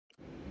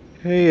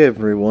Hey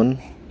everyone,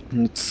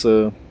 it's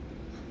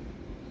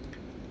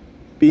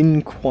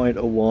been quite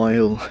a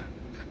while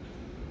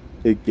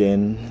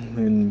again,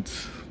 and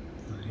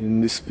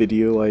in this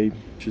video I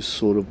just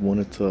sort of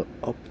wanted to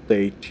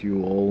update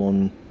you all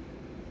on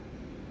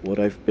what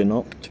I've been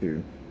up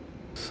to.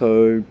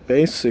 So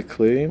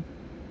basically,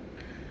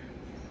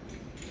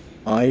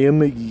 I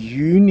am a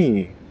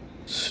uni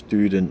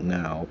student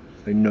now.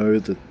 I know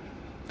that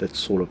that's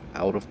sort of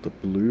out of the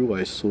blue.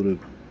 I sort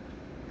of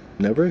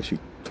never actually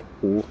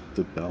talked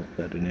about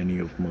that in any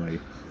of my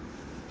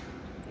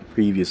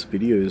previous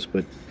videos,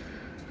 but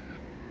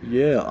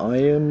yeah, I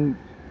am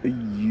a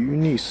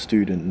uni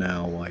student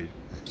now. I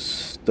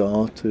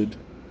started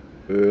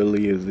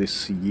earlier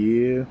this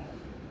year.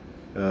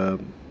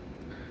 Um,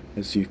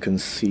 as you can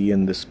see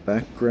in this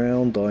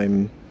background,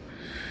 I'm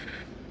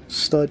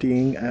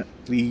studying at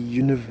the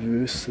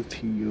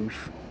University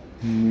of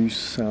New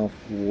South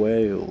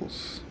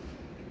Wales.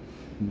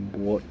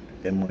 What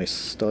am I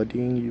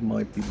studying, you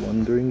might be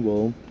wondering?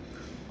 Well,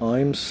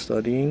 I'm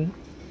studying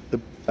the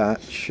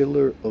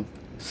Bachelor of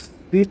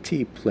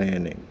City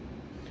Planning.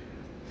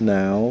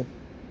 Now,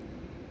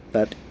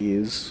 that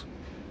is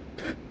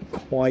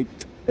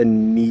quite a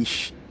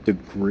niche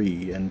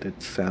degree, and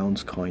it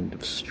sounds kind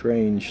of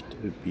strange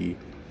to be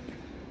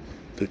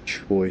the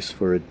choice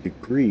for a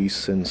degree,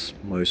 since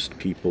most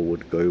people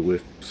would go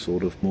with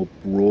sort of more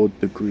broad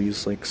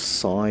degrees like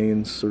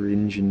science or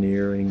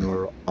engineering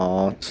or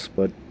arts.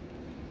 But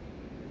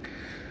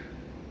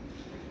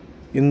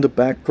in the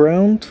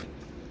background,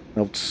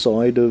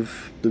 outside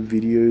of the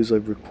videos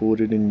I've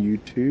recorded in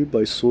YouTube,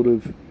 I sort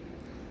of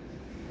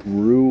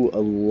grew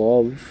a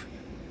love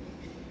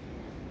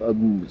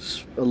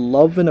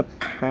and a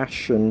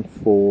passion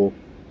for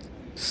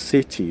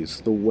cities,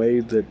 the way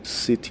that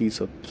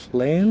cities are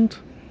planned,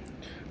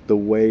 the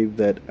way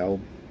that our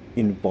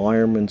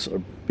environments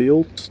are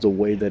built, the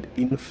way that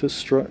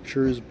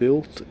infrastructure is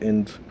built.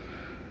 And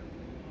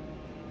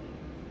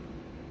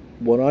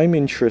what I'm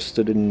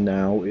interested in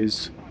now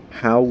is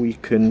how we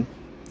can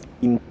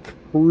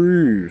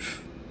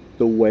improve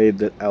the way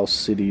that our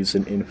cities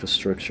and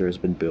infrastructure has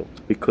been built.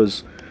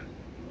 Because,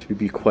 to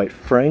be quite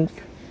frank,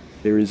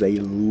 there is a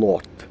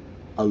lot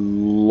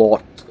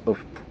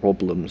of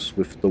problems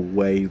with the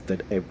way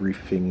that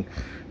everything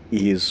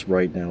is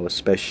right now,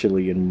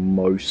 especially in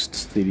most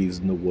cities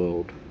in the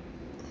world.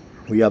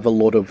 We have a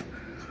lot of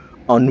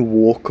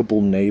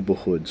unwalkable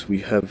neighborhoods. We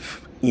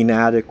have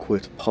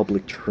inadequate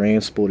public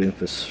transport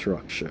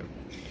infrastructure.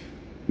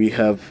 We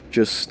have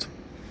just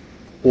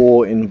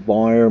poor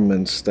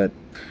environments that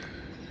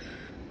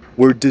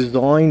were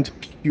designed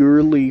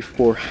purely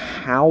for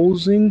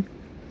housing,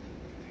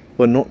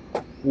 but not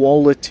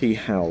quality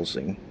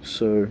housing.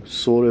 So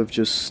sort of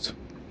just,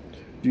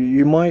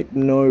 you might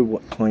know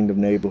what kind of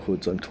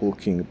neighborhoods I'm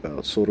talking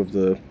about. Sort of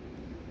the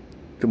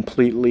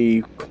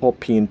completely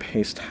copy and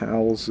paste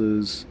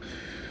houses,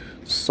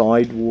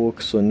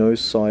 sidewalks or no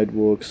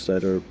sidewalks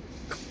that are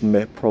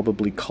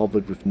probably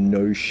covered with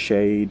no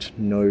shade,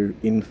 no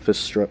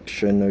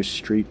infrastructure, no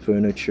street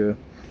furniture.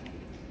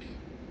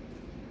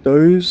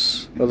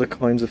 Those are the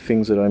kinds of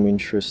things that I'm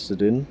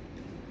interested in,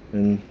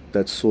 and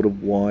that's sort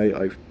of why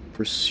I've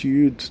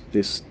pursued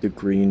this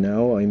degree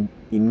now. I'm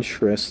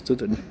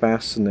interested and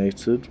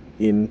fascinated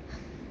in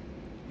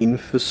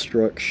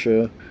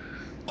infrastructure,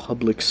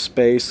 public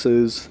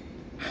spaces,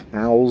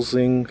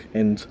 housing,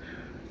 and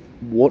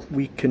what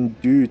we can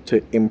do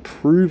to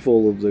improve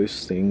all of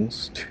those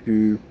things,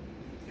 to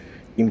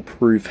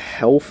improve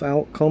health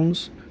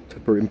outcomes,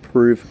 to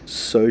improve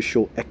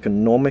social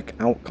economic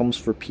outcomes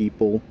for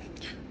people,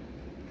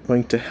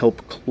 trying to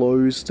help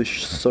close the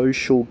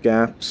social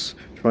gaps,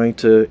 trying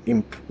to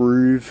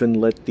improve and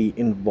let the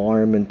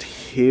environment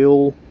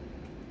heal,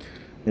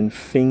 and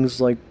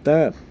things like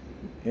that.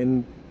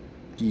 And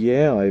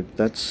yeah,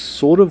 that's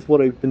sort of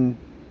what I've been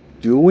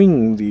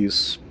doing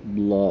these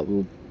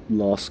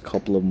last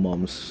couple of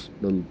months,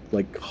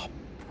 like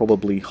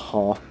probably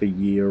half a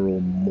year or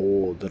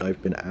more that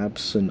I've been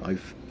absent.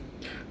 I've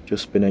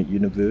just been at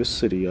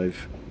university.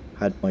 I've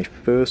had my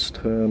first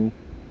term,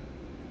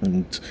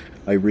 and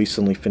I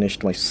recently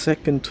finished my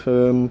second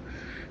term.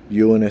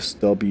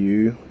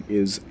 UNSW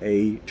is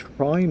a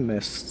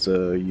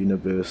trimester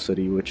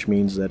university, which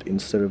means that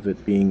instead of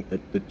it being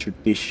the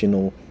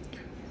traditional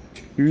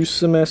 2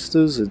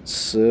 semesters,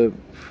 it's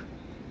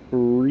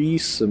 3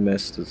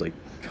 semesters. I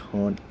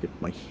can't get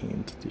my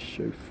hand to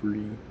show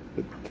 3,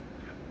 but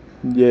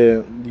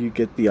yeah, you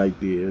get the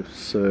idea.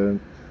 So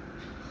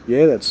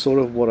yeah, that's sort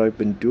of what I've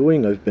been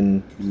doing. I've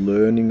been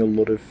learning a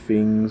lot of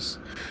things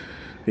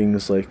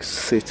like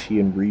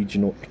city and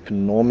regional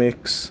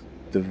economics,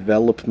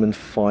 development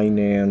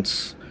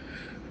finance,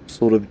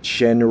 sort of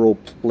general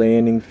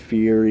planning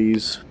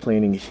theories,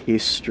 planning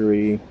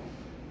history,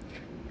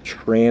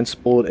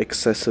 transport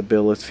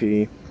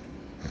accessibility,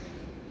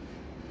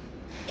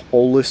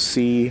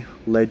 policy,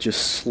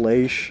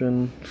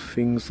 legislation,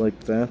 things like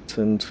that.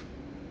 And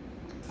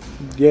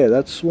yeah,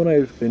 that's what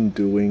I've been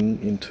doing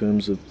in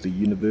terms of the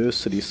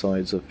university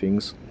sides of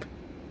things.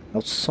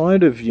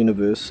 outside of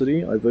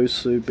university, I've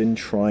also been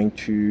trying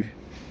to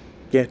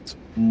get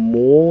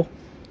more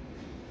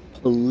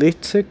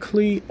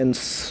politically and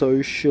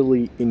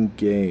socially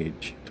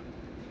engaged.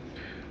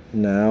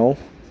 Now,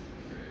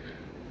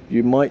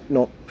 you might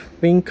not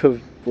think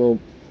of, well,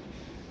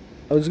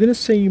 I was gonna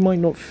say you might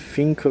not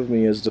think of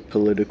me as the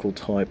political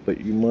type,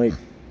 but you might,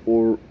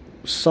 or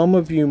some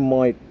of you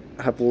might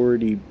have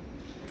already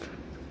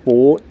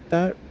thought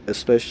that,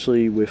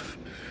 especially with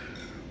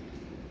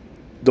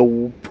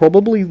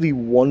probably the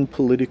one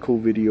political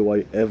video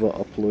I ever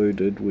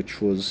uploaded,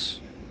 which was,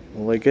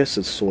 well, I guess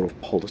it's sort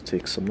of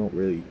politics, I'm not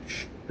really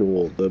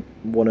sure, the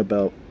one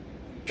about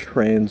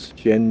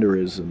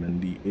transgenderism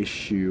and the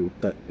issue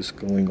that is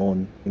going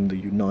on in the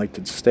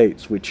United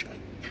States, which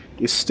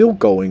is still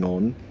going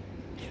on.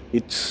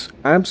 It's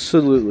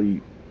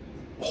absolutely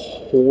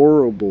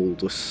horrible,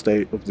 the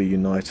state of the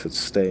United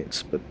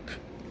States, but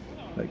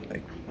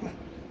like,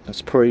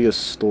 that's probably a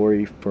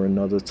story for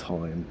another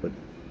time. But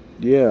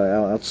yeah,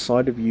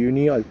 outside of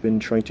uni, I've been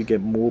trying to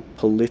get more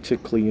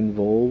politically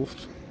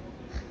involved.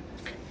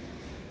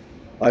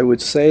 I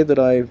would say that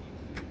I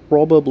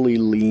probably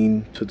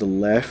lean to the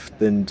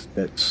left, and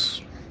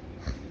that's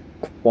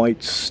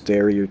quite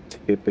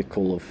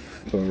stereotypical of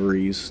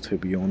furries, to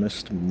be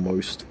honest.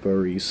 Most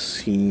furries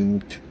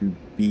seem to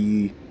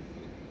be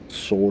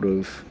sort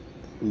of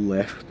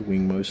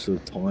left-wing most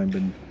of the time,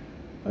 and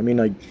I mean,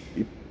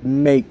 it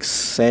makes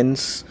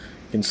sense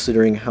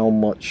considering how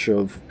much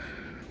of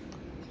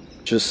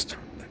just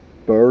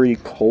furry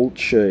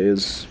culture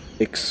is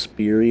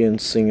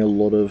experiencing a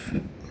lot of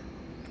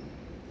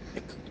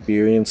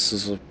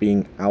experiences of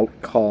being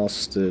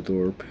outcasted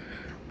or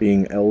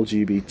being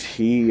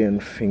LGBT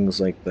and things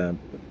like that.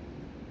 But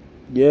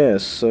yeah,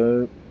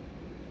 so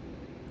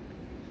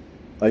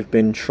I've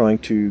been trying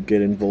to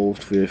get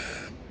involved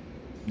with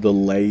the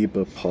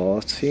Labour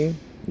Party.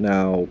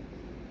 Now,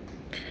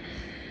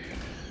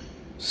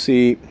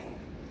 see,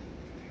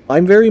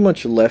 I'm very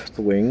much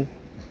left-wing.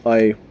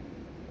 I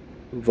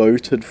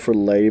voted for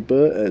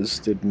Labour, as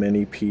did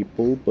many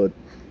people, but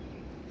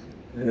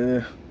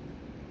I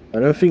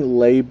don't think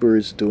Labour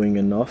is doing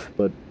enough,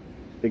 but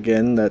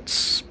again,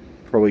 that's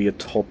probably a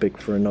topic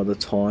for another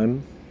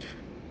time.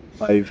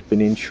 I've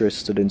been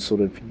interested in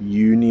sort of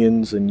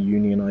unions and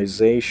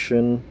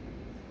unionization,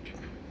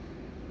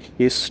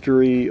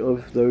 history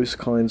of those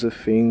kinds of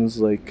things,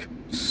 like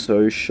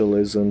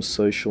socialism,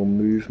 social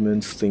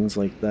movements, things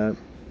like that.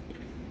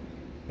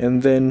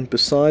 And then,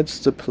 besides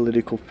the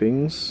political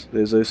things,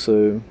 there's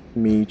also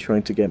me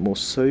trying to get more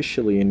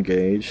socially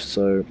engaged,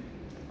 so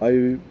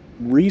I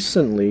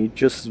recently,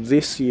 just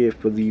this year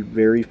for the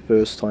very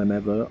first time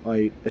ever,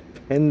 I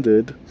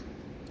attended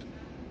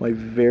my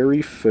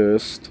very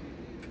first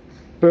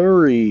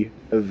furry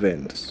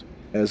event,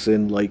 as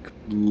in like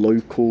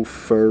local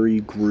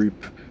furry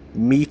group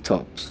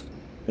meetups,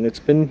 and it's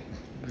been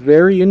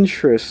very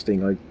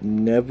interesting. I've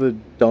never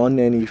done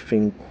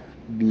anything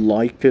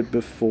like it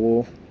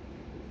before.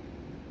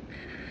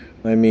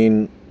 I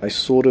mean, I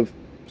sort of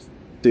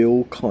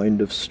still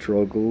kind of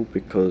struggle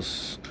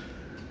because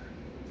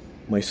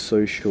my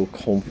social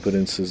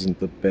confidence isn't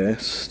the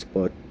best,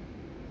 but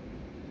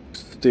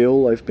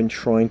still, I've been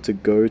trying to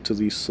go to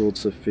these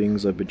sorts of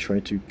things. I've been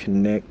trying to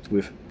connect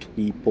with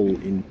people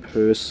in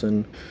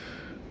person,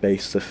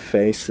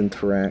 face-to-face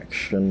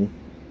interaction.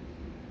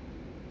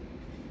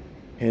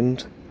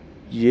 And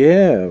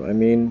yeah, I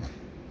mean,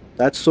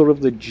 that's sort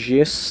of the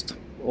gist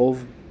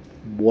of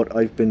what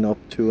I've been up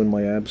to in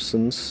my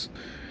absence.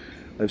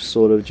 I've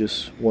sort of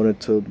just wanted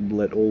to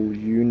let all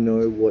you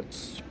know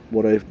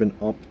what I've been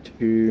up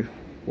to,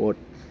 what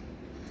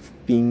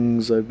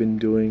things I've been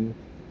doing,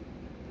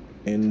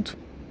 and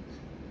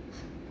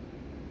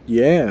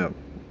yeah.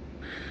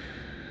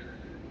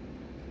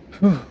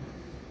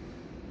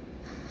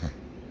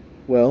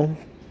 Well,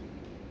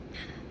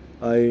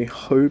 I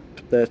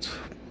hope that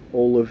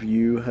all of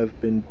you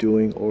have been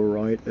doing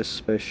alright,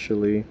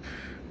 especially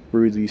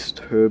through these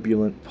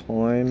turbulent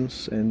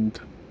times, and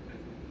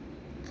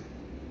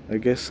I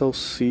guess I'll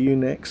see you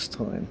next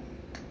time.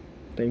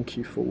 Thank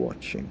you for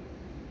watching.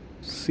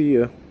 See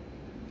ya.